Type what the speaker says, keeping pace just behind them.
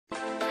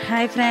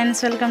Hi friends,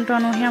 welcome to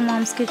Anuhya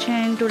Mom's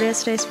Kitchen.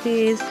 Today's recipe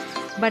is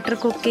butter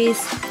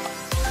cookies.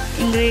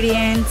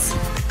 Ingredients: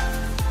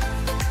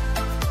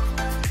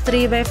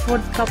 3/4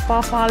 cup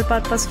of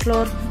all-purpose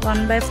flour,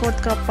 1/4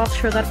 cup of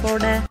sugar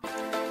powder,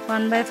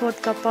 1/4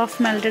 cup of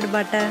melted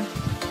butter,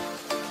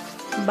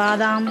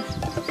 badam.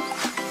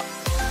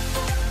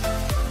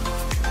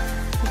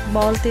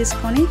 Bowl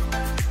తీసుకొని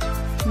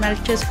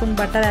melt చేసుకుని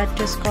butter add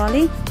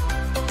చేసుకోవాలి.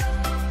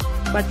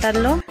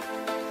 బటర్లో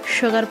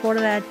sugar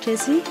powder add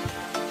చేసి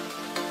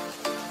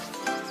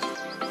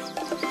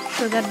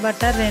sugar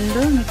butter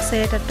రెండు mix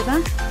అయ్యేటట్టుగా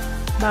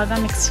బాగా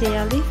mix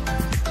చేయాలి.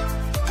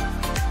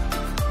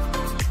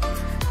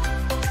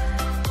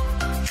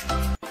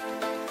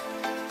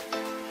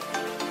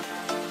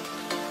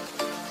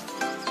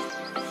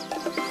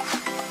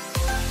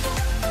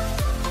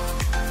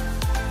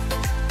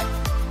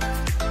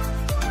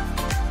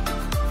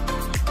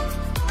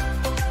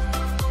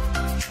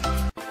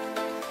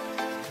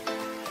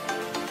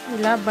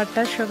 ఇలా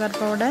butter sugar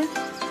powder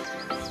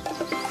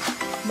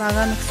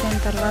బాగా మిక్స్ అయిన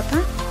తర్వాత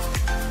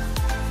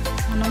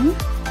మనము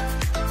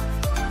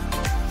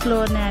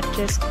ఫ్లోర్ని యాడ్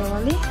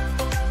చేసుకోవాలి.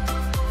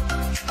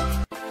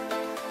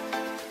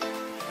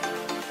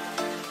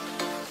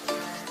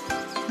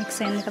 మిక్స్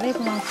అయింది కదా,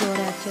 ఇప్పుడు మనం ఫ్లోర్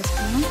యాడ్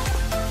చేసుకున్నాం.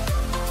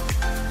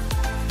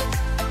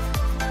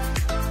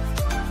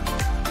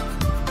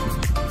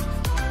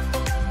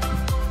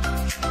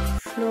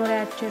 ఫ్లోర్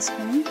యాడ్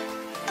చేసుకుని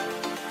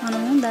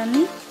మనము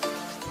దాన్ని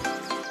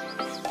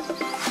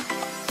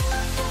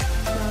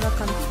బాగా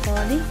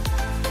కలుపుకోవాలి.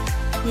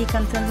 ఈ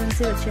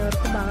కన్సిస్టెన్సీ వచ్చే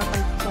వరకు బాగా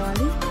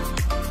కలుపుకోవాలి.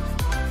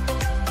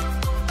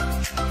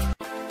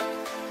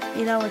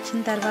 ఇలా వచ్చిన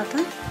తర్వాత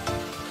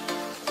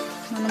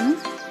మనము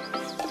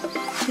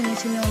చిన్న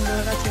చిన్న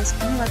ఉండలుగా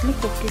చేసుకొని వాటిని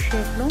కుక్కీ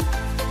షేప్లో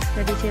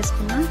రెడీ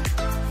చేసుకున్నాం.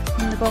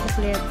 ముందుకు ఒక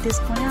ప్లేట్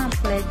తీసుకొని ఆ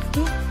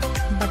ప్లేట్కి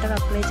బటర్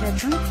అప్లై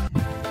చేద్దాం.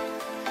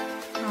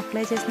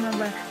 అప్లై చేసిన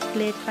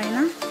ప్లేట్ పైన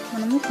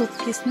మనము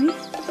కుక్కీస్ని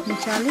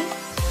ఉంచాలి.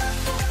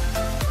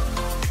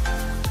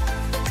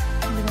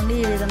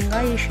 ఈ విధంగా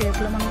ఈ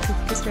షేప్లో మనం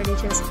కుక్కీస్ రెడీ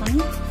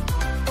చేసుకొని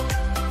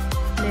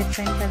ప్లేట్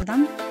పైన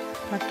పెడదాం.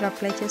 బటర్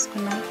అప్లై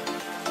చేసుకున్నాం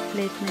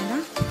ప్లేట్ మీద.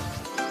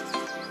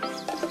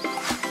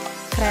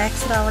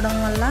 క్రాక్స్ రావడం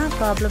వల్ల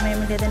ప్రాబ్లం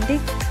ఏమీ లేదండి.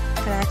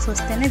 క్రాక్స్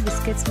వస్తేనే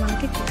బిస్కెట్స్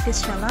మనకి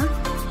కుక్కీస్ చాలా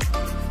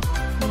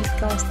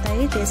నీట్గా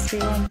వస్తాయి,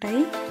 టేస్టీగా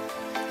ఉంటాయి.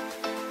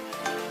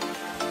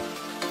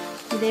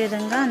 ఇదే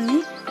విధంగా అన్ని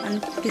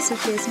కుక్కీస్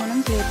చేసి మనం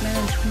ప్లేట్ మీద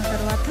ఉంచుకున్న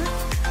తర్వాత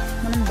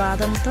మనం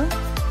బాదంతో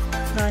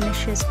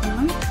గార్నిష్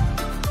చేసుకున్నాం.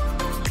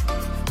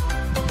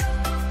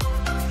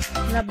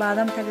 ఇలా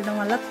బాదం పెట్టడం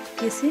వల్ల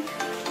కుక్కీస్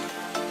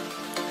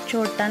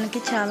చూడటానికి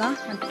చాలా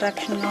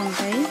అట్రాక్షన్గా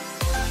ఉంటాయి.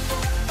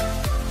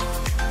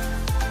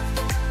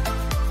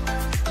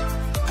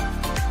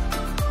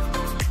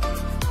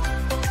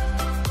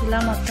 ఇలా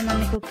మొత్తం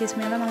అన్ని కుక్కీస్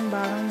మీద మనం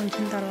బాదం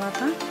ఉంచిన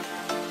తర్వాత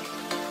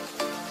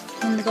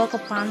ముందుగా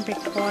ఒక పాన్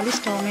పెట్టుకోవాలి.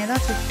 స్టవ్ మీద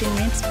 15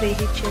 minutes ప్రీ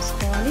హీట్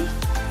చేసుకోవాలి.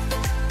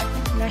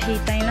 ఇలా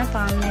హీట్ అయిన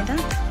పాన్ మీద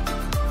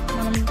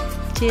మనం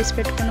చేసి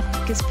పెట్టుకున్న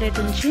కుక్కీస్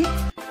ప్లేట్ ఉంచి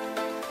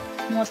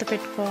మూత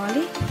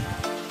పెట్టుకోవాలి.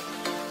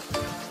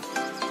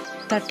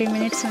 30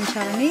 minutes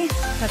ఉంచాలని.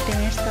 30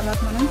 minutes తర్వాత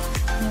మనం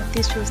మూత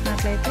తీసి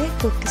చూసినట్లయితే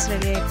కుక్కీస్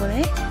రెడీ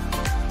అయిపోయాయి.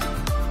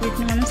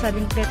 వీటిని మనం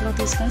సర్వింగ్ ప్లేట్లో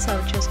తీసుకొని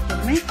సర్వ్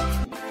చేసుకోవడమే.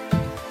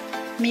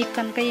 మీకు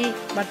కనుక ఈ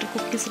బటర్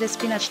కుక్కీస్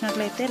రెసిపీ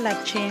నచ్చినట్లయితే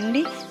లైక్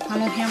చేయండి.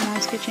 అనూహ్య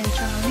మామ్స్ కిచెన్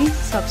ఛానల్ని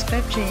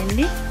సబ్స్క్రైబ్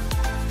చేయండి.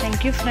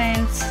 Thank you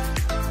friends.